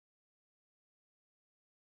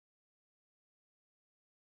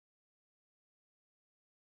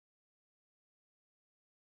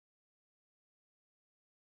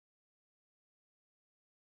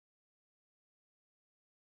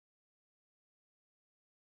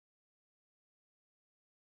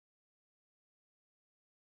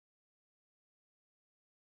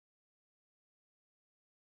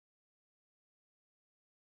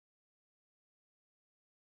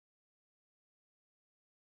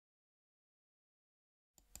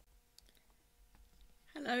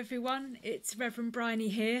Hello everyone, it's Reverend Bryony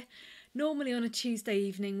here. Normally on a Tuesday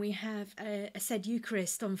evening we have a said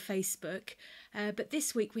Eucharist on Facebook, but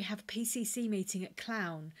this week we have a PCC meeting at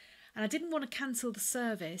Clown, and I didn't want to cancel the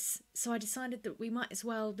service, so I decided that we might as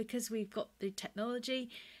well, because we've got the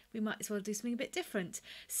technology, we might as well do something a bit different.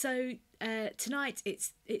 So tonight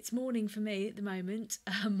it's morning for me at the moment,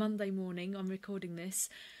 Monday morning, I'm recording this,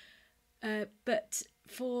 but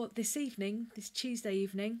for this evening, this Tuesday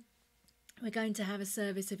evening, we're going to have a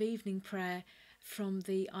service of evening prayer from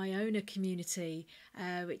the Iona Community,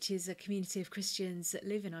 which is a community of Christians that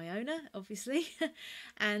live in Iona, obviously,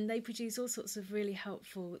 and they produce all sorts of really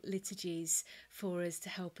helpful liturgies for us to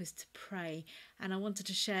help us to pray. And I wanted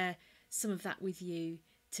to share some of that with you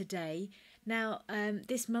today. Now,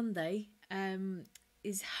 this Monday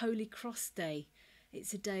is Holy Cross Day.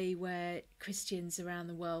 It's a day where Christians around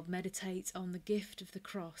the world meditate on the gift of the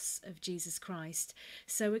cross of Jesus Christ.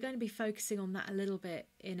 So we're going to be focusing on that a little bit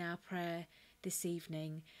in our prayer this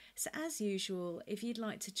evening. So as usual, if you'd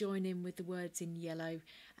like to join in with the words in yellow,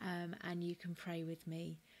 and you can pray with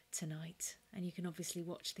me tonight. And you can obviously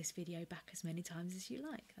watch this video back as many times as you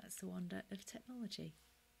like. That's the wonder of technology.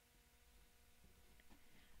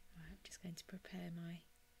 Right, I'm just going to prepare my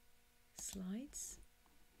slides.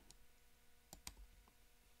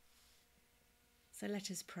 So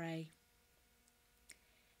let us pray.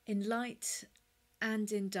 In light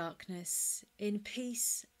and in darkness, in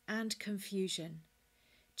peace and confusion,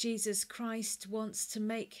 Jesus Christ wants to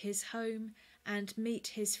make his home and meet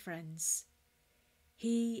his friends.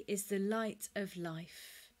 He is the light of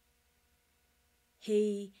life.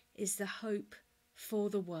 He is the hope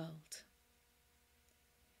for the world.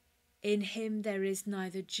 In him there is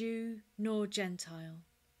neither Jew nor Gentile,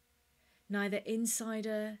 neither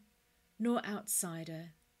insider nor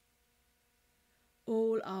outsider.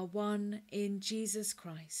 All are one in Jesus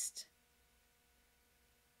Christ.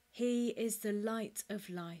 He is the light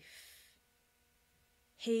of life.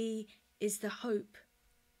 He is the hope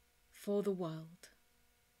for the world.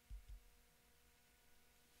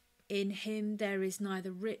 In him there is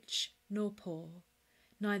neither rich nor poor,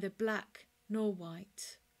 neither black nor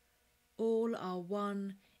white. All are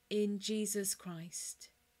one in Jesus Christ.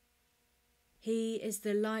 He is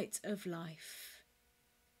the light of life.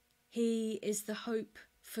 He is the hope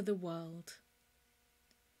for the world.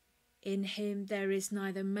 In him there is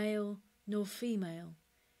neither male nor female,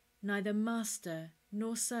 neither master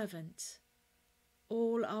nor servant.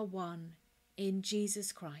 All are one in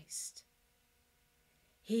Jesus Christ.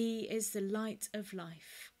 He is the light of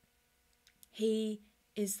life. He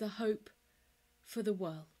is the hope for the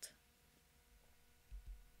world.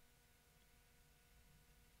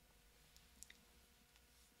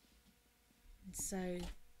 So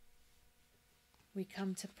we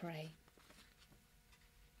come to pray.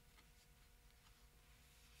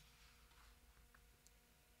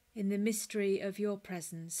 In the mystery of your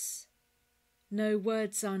presence, no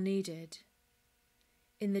words are needed.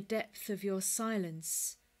 In the depth of your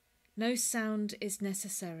silence, no sound is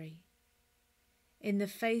necessary. In the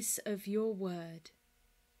face of your word,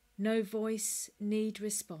 no voice need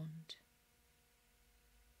respond.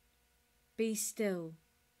 Be still,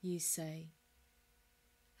 you say,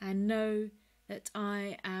 and know that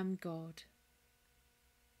I am God.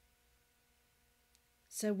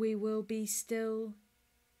 So we will be still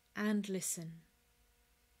and listen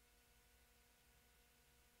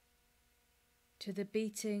to the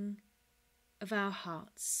beating of our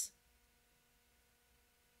hearts,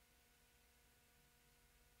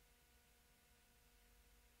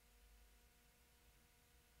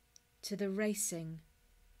 to the racing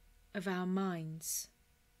of our minds,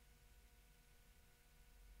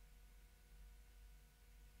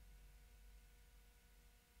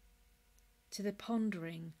 to the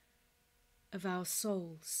pondering of our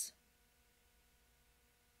souls,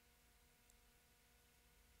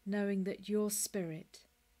 knowing that your Spirit,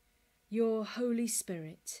 your Holy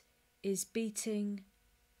Spirit, is beating,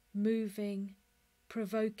 moving,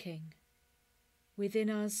 provoking within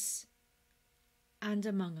us and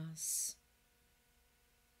among us.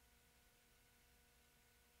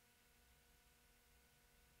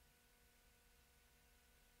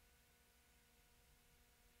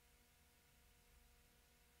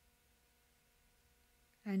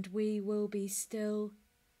 And we will be still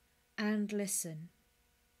and listen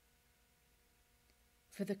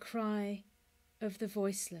for the cry of the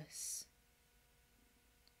voiceless,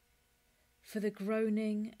 for the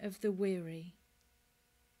groaning of the weary,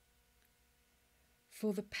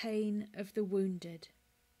 for the pain of the wounded,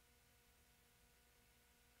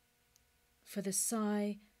 for the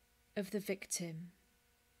sigh of the victim,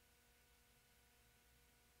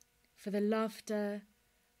 for the laughter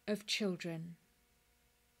of children,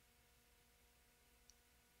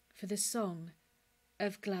 for the song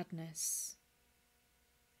of gladness,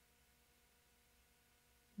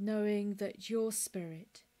 knowing that your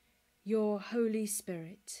Spirit, your Holy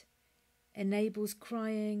Spirit, enables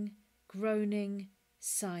crying, groaning,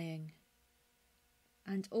 sighing,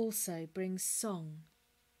 and also brings song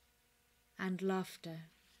and laughter.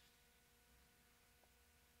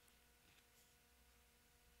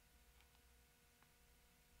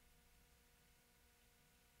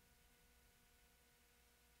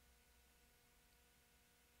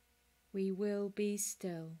 We will be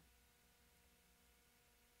still.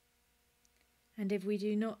 And if we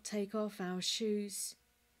do not take off our shoes,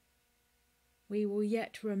 we will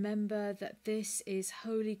yet remember that this is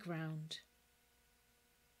holy ground,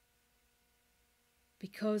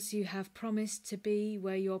 because you have promised to be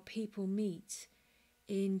where your people meet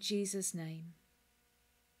in Jesus' name.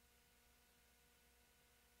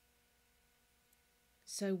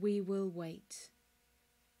 So we will wait,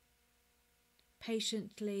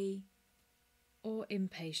 patiently or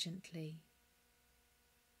impatiently.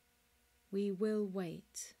 We will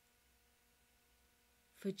wait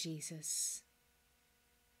for Jesus.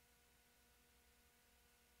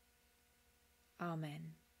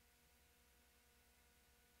 Amen.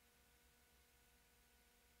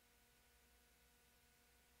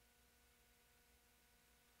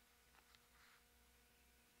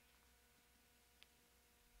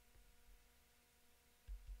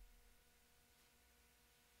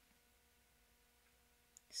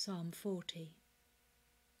 Psalm 40.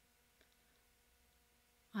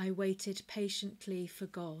 I waited patiently for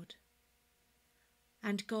God,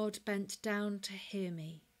 and God bent down to hear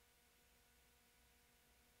me.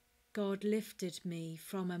 God lifted me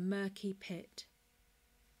from a murky pit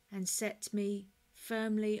and set me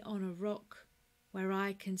firmly on a rock where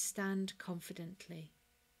I can stand confidently.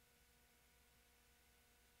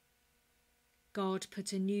 God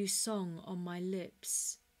put a new song on my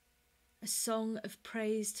lips, a song of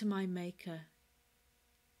praise to my Maker.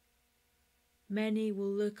 Many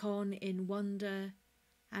will look on in wonder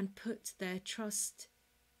and put their trust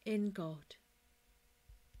in God.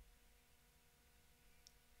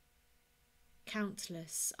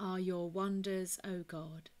 Countless are your wonders, O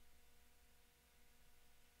God.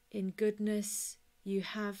 In goodness you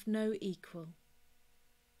have no equal.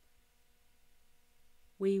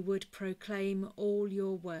 We would proclaim all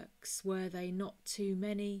your works, were they not too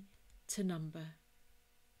many to number.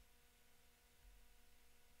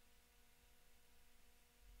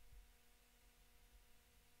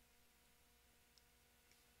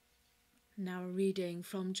 Now a reading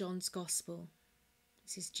from John's Gospel.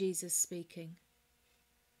 This is Jesus speaking.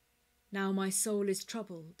 Now my soul is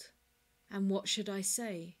troubled, and what should I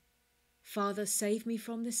say? Father, save me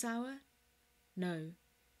from this hour? No,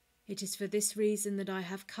 it is for this reason that I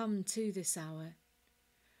have come to this hour.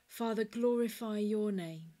 Father, glorify your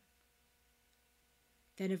name.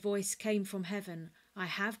 Then a voice came from heaven, I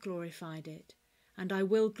have glorified it, and I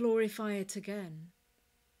will glorify it again.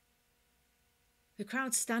 The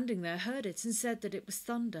crowd standing there heard it and said that it was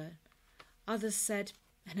thunder. Others said,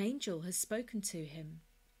 an angel has spoken to him.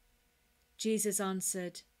 Jesus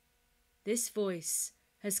answered, this voice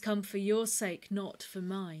has come for your sake, not for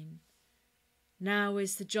mine. Now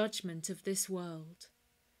is the judgment of this world.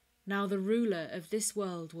 Now the ruler of this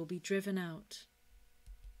world will be driven out.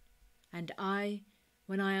 And I,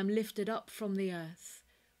 when I am lifted up from the earth,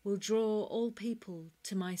 will draw all people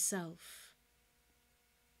to myself.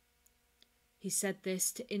 He said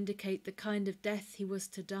this to indicate the kind of death he was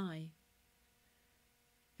to die.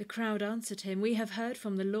 The crowd answered him, we have heard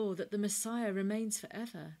from the law that the Messiah remains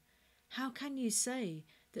forever. How can you say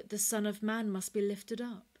that the Son of Man must be lifted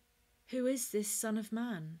up? Who is this Son of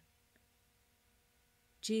Man?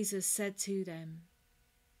 Jesus said to them,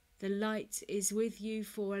 the light is with you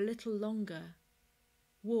for a little longer.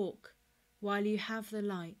 Walk while you have the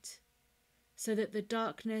light, so that the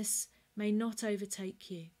darkness may not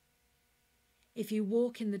overtake you. If you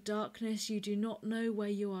walk in the darkness, you do not know where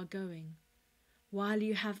you are going. While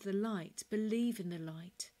you have the light, believe in the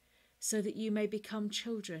light, so that you may become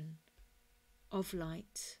children of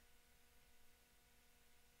light.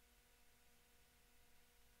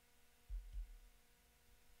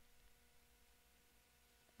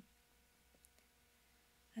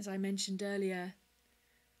 As I mentioned earlier,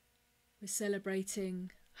 we're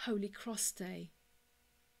celebrating Holy Cross Day.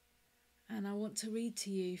 And I want to read to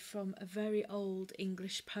you from a very old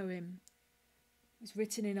English poem. It was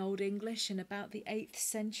written in Old English in about the 8th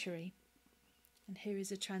century. And here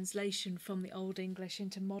is a translation from the Old English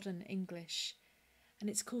into modern English. and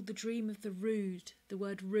it's called The Dream of the Rood. The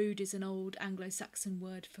word rood is an old Anglo-Saxon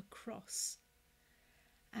word for cross,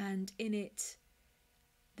 and in it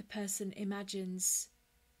the person imagines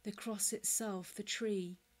the cross itself, the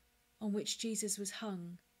tree on which Jesus was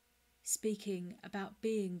hung, speaking about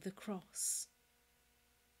being the cross.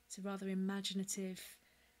 It's a rather imaginative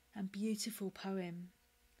and beautiful poem.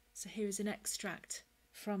 So here is an extract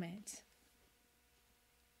from it.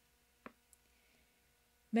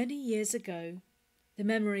 Many years ago, the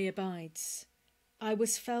memory abides, I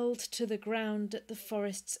was felled to the ground at the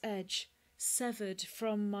forest's edge, severed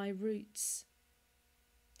from my roots.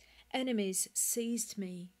 Enemies seized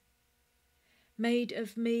me, made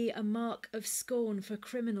of me a mark of scorn for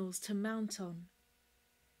criminals to mount on.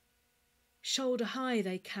 Shoulder high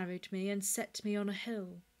they carried me and set me on a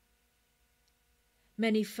hill.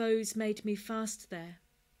 Many foes made me fast there.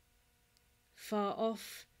 Far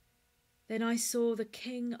off, then I saw the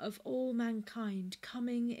King of all mankind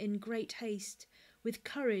coming in great haste, with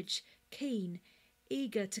courage keen,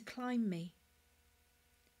 eager to climb me.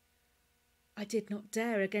 I did not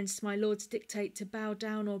dare against my Lord's dictate to bow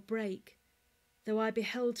down or break, though I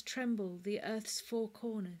beheld tremble the earth's four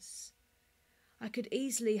corners. I could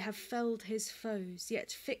easily have felled his foes,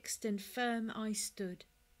 yet fixed and firm I stood.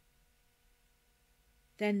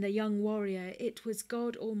 Then the young warrior, it was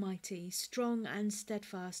God Almighty, strong and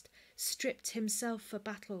steadfast, stripped himself for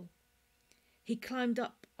battle. He climbed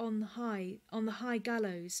up on the high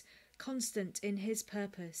gallows, constant in his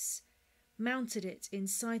purpose, mounted it in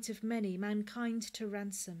sight of many, mankind to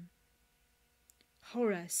ransom.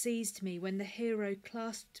 Horror seized me when the hero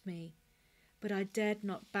clasped me, but I dared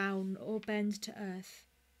not bow or bend to earth,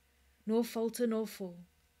 nor falter nor fall.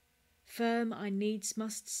 Firm I needs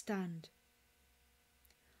must stand.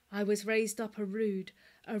 I was raised up a rood,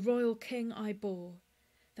 a royal king I bore,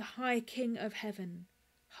 the high King of heaven,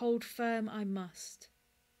 hold firm I must.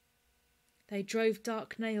 They drove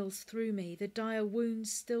dark nails through me, the dire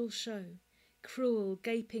wounds still show, cruel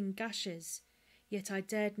gaping gashes, yet I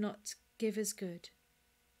dared not give as good.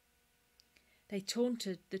 They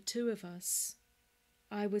taunted the two of us.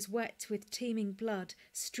 I was wet with teeming blood,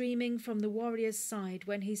 streaming from the warrior's side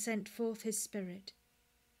when he sent forth his spirit.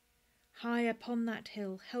 High upon that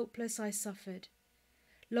hill, helpless I suffered,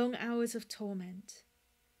 long hours of torment.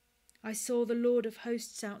 I saw the Lord of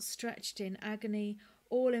hosts outstretched in agony,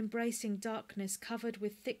 all-embracing darkness covered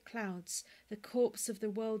with thick clouds, the corpse of the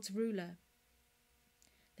world's ruler.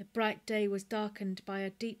 The bright day was darkened by a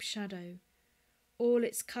deep shadow, all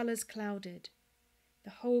its colours clouded.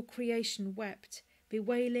 The whole creation wept,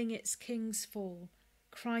 bewailing its king's fall.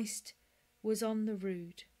 Christ was on the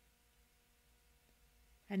rood.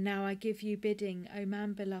 And now I give you bidding, O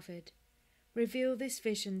man beloved, reveal this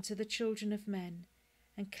vision to the children of men,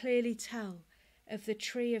 and clearly tell of the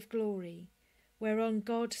tree of glory, whereon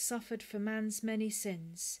God suffered for man's many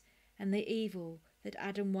sins, and the evil that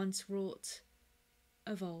Adam once wrought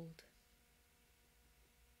of old.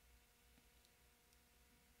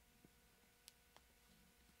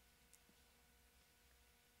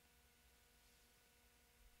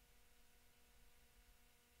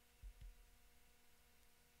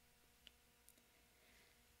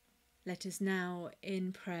 Let us now,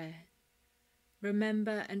 in prayer,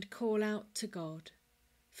 remember and call out to God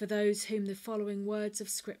for those whom the following words of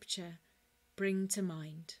Scripture bring to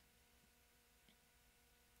mind.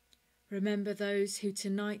 Remember those who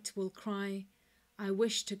tonight will cry, I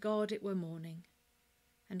wish to God it were morning,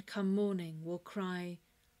 and come morning will cry,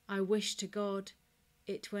 I wish to God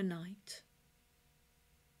it were night.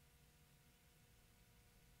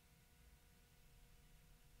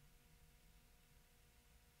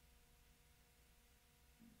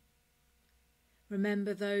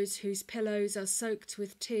 Remember those whose pillows are soaked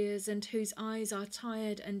with tears and whose eyes are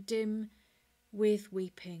tired and dim with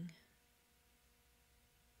weeping.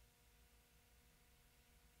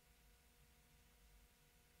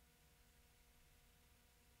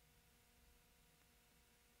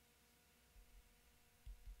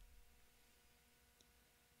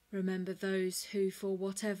 Remember those who, for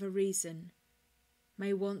whatever reason,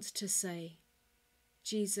 may want to say,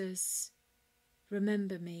 Jesus,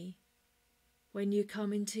 remember me when you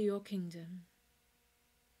come into your kingdom.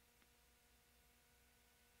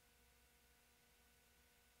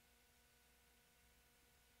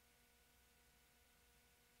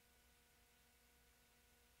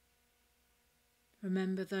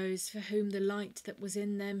 Remember those for whom the light that was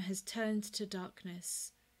in them has turned to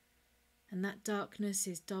darkness, and that darkness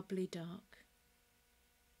is doubly dark.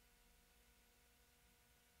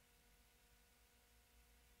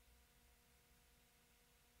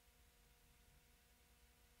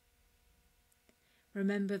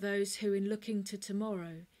 Remember those who, in looking to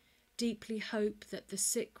tomorrow, deeply hope that the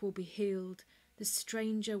sick will be healed, the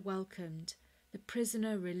stranger welcomed, the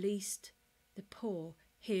prisoner released, the poor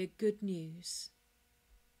hear good news.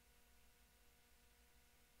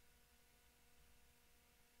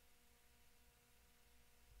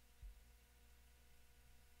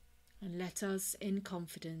 And let us, in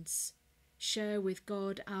confidence, share with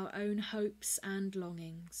God our own hopes and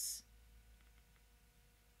longings.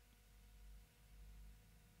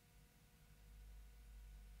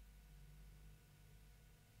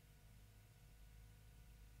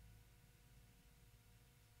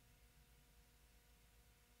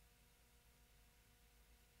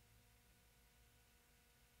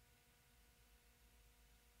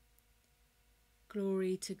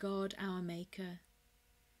 Glory to God our Maker,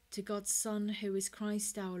 to God's Son who is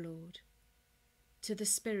Christ our Lord, to the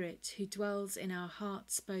Spirit who dwells in our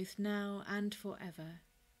hearts both now and forever.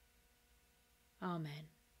 Amen.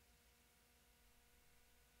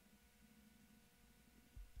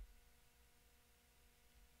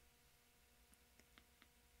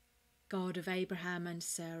 God of Abraham and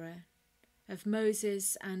Sarah, of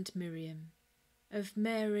Moses and Miriam, of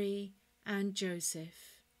Mary and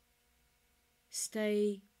Joseph,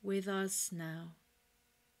 stay with us now.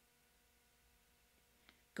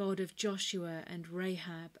 God of Joshua and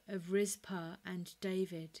Rahab, of Rizpah and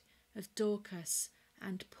David, of Dorcas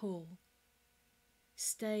and Paul,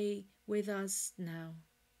 stay with us now.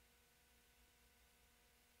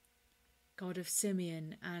 God of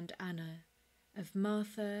Simeon and Anna, of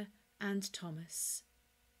Martha and Thomas,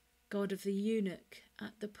 God of the eunuch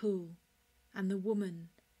at the pool and the woman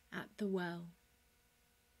at the well,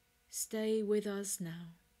 stay with us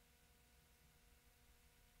now.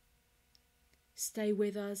 Stay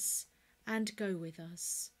with us and go with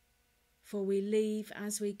us, for we leave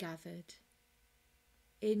as we gathered.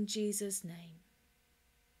 In Jesus' name.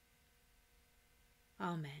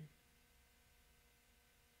 Amen.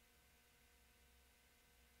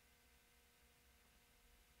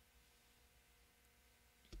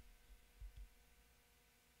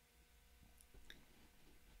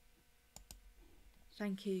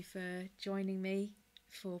 Thank you for joining me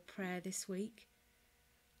for prayer this week.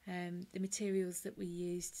 The materials that we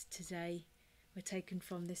used today were taken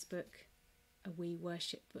from this book, a wee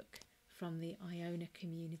worship book from the Iona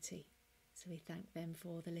Community. So we thank them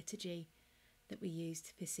for the liturgy that we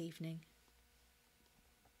used this evening.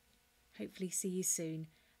 Hopefully see you soon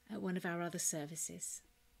at one of our other services.